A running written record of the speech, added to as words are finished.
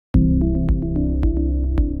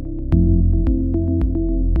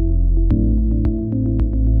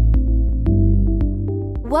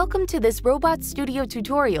Welcome to this RobotStudio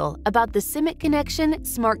tutorial about the SIMIT Connection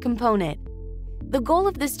smart component. The goal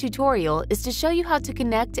of this tutorial is to show you how to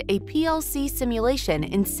connect a PLC simulation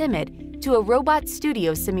in SIMIT to a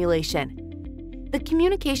RobotStudio simulation. The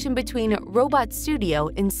communication between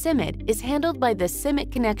RobotStudio and SIMIT is handled by the SIMIT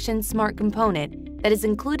Connection smart component that is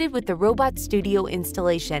included with the RobotStudio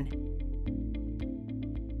installation.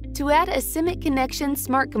 To add a SIMIT Connection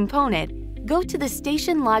smart component, go to the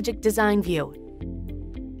Station Logic Design view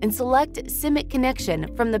and select SIMIT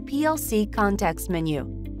Connection from the PLC context menu.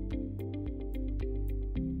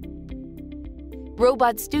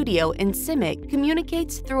 RobotStudio and SIMIT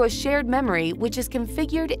communicates through a shared memory which is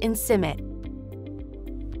configured in SIMIT.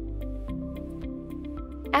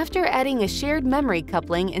 After adding a shared memory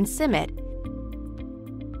coupling in SIMIT,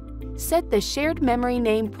 set the shared memory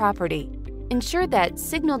name property. Ensure that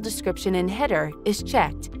signal description and header is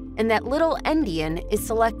checked and that little endian is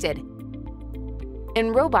selected.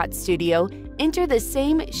 In RobotStudio, enter the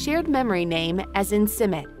same shared memory name as in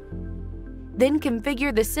SIMIT. Then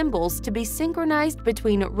configure the symbols to be synchronized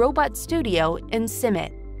between RobotStudio and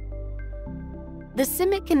SIMIT. The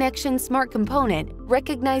SIMIT Connection smart component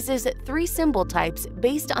recognizes 3 symbol types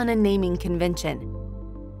based on a naming convention.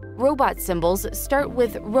 Robot symbols start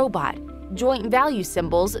with robot, joint value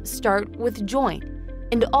symbols start with joint,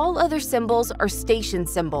 and all other symbols are station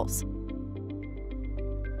symbols.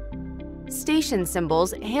 Station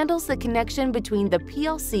symbols handles the connection between the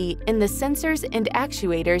PLC and the sensors and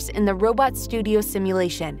actuators in the RobotStudio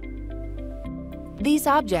simulation. These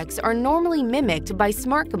objects are normally mimicked by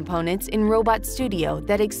smart components in RobotStudio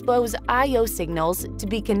that expose I/O signals to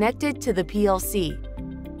be connected to the PLC.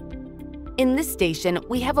 In this station,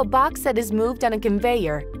 we have a box that is moved on a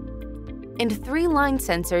conveyor and 3 line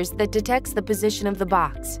sensors that detects the position of the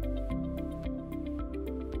box.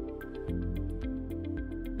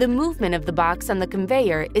 The movement of the box on the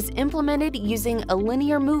conveyor is implemented using a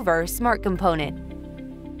linear mover smart component.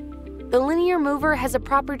 The linear mover has a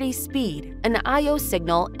property speed, an I/O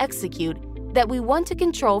signal execute that we want to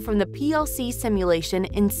control from the PLC simulation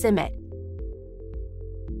in SIMIT.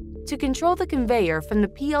 To control the conveyor from the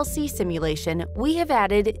PLC simulation, we have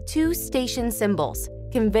added 2 station symbols,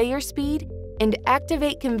 conveyor speed and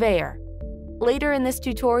activate conveyor. Later in this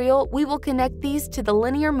tutorial, we will connect these to the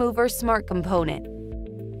linear mover smart component.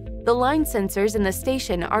 The line sensors in the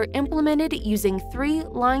station are implemented using 3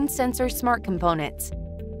 line sensor smart components.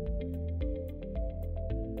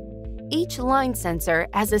 Each line sensor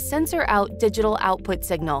has a sensor out digital output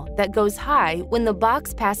signal that goes high when the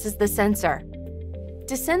box passes the sensor.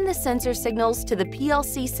 To send the sensor signals to the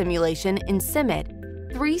PLC simulation in SIMIT,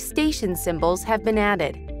 3 station symbols have been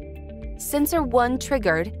added: Sensor 1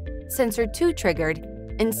 triggered, Sensor 2 triggered,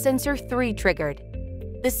 and Sensor 3 triggered.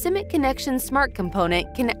 The SIMIT Connection smart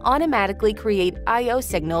component can automatically create I/O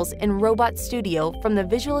signals in RobotStudio from the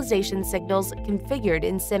visualization signals configured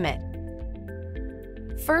in SIMIT.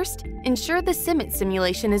 First, ensure the SIMIT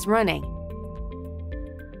simulation is running.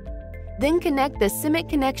 Then connect the SIMIT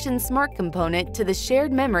Connection smart component to the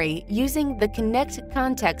shared memory using the Connect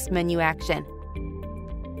context menu action.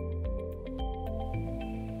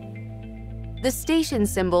 The station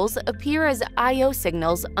symbols appear as I/O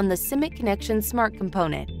signals on the SIMIT Connection smart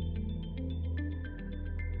component.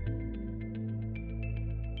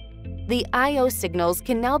 The I/O signals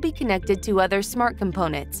can now be connected to other smart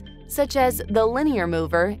components, such as the linear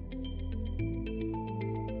mover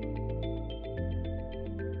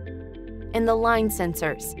and the line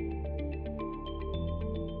sensors.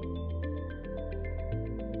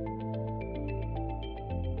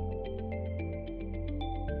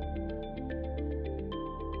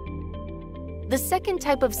 The second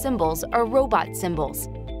type of symbols are robot symbols.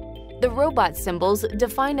 The robot symbols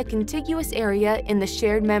define a contiguous area in the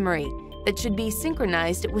shared memory that should be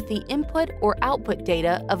synchronized with the input or output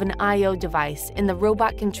data of an I/O device in the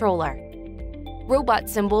robot controller. Robot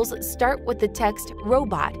symbols start with the text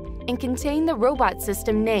robot and contain the robot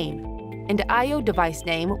system name and I/O device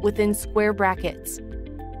name within square brackets.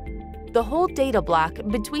 The whole data block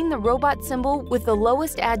between the robot symbol with the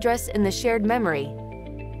lowest address in the shared memory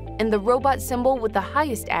and the robot symbol with the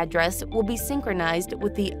highest address will be synchronized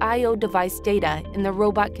with the I/O device data in the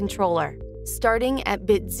robot controller, starting at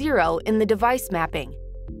bit 0 in the device mapping.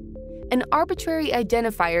 An arbitrary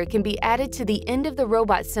identifier can be added to the end of the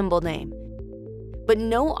robot symbol name, but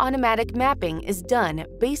no automatic mapping is done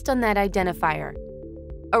based on that identifier.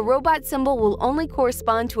 A robot symbol will only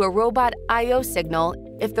correspond to a robot I/O signal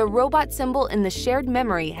if the robot symbol in the shared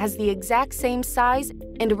memory has the exact same size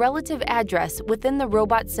and relative address within the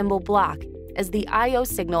robot symbol block as the I/O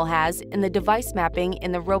signal has in the device mapping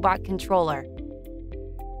in the robot controller.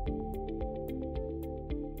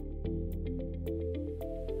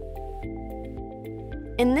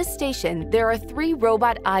 In this station, there are 3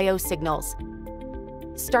 robot I/O signals: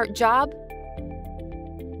 Start Job,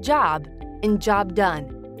 Job, and Job Done.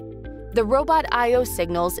 The robot I/O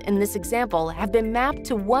signals in this example have been mapped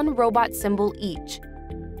to one robot symbol each.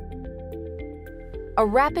 A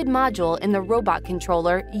rapid module in the robot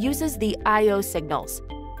controller uses the I/O signals.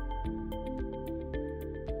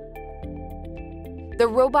 The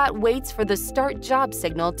robot waits for the Start Job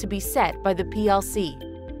signal to be set by the PLC.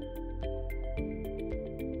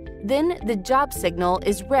 Then the job signal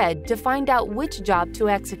is read to find out which job to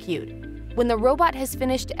execute. When the robot has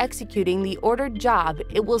finished executing the ordered job,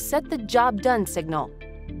 it will set the Job Done signal.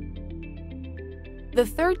 The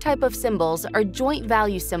third type of symbols are joint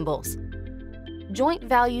value symbols. Joint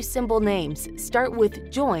value symbol names start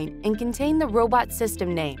with joint and contain the robot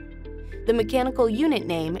system name, the mechanical unit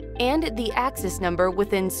name, and the axis number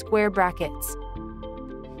within square brackets.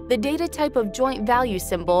 The data type of joint value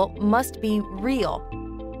symbol must be real.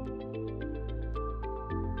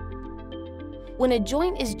 When a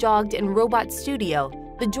joint is jogged in RobotStudio,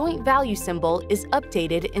 the joint value symbol is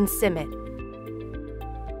updated in SIMIT.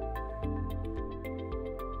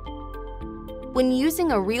 When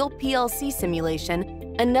using a real PLC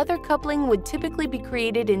simulation, another coupling would typically be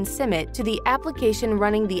created in SIMIT to the application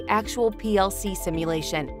running the actual PLC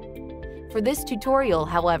simulation. For this tutorial,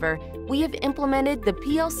 however, we have implemented the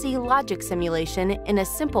PLC logic simulation in a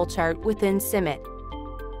simple chart within SIMIT.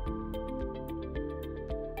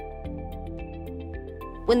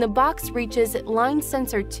 When the box reaches line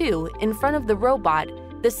sensor 2 in front of the robot,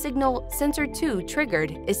 the signal sensor 2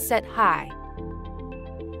 triggered is set high.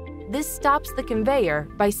 This stops the conveyor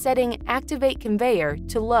by setting Activate Conveyor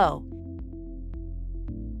to low,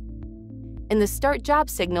 and the Start Job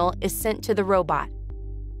signal is sent to the robot.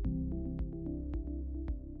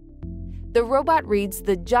 The robot reads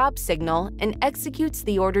the job signal and executes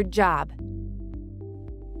the ordered job.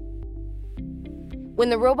 When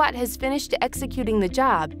the robot has finished executing the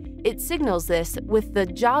job, it signals this with the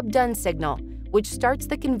Job Done signal, which starts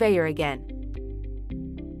the conveyor again.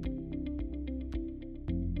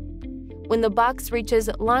 When the box reaches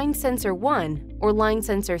line sensor 1 or line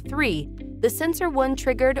sensor 3, the sensor 1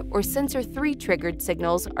 triggered or sensor 3 triggered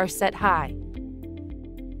signals are set high.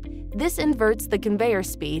 This inverts the conveyor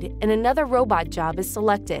speed and another robot job is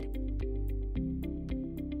selected.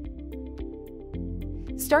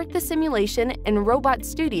 Start the simulation in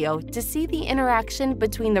RobotStudio to see the interaction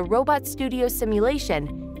between the RobotStudio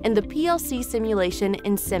simulation and the PLC simulation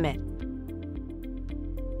in SIMIT.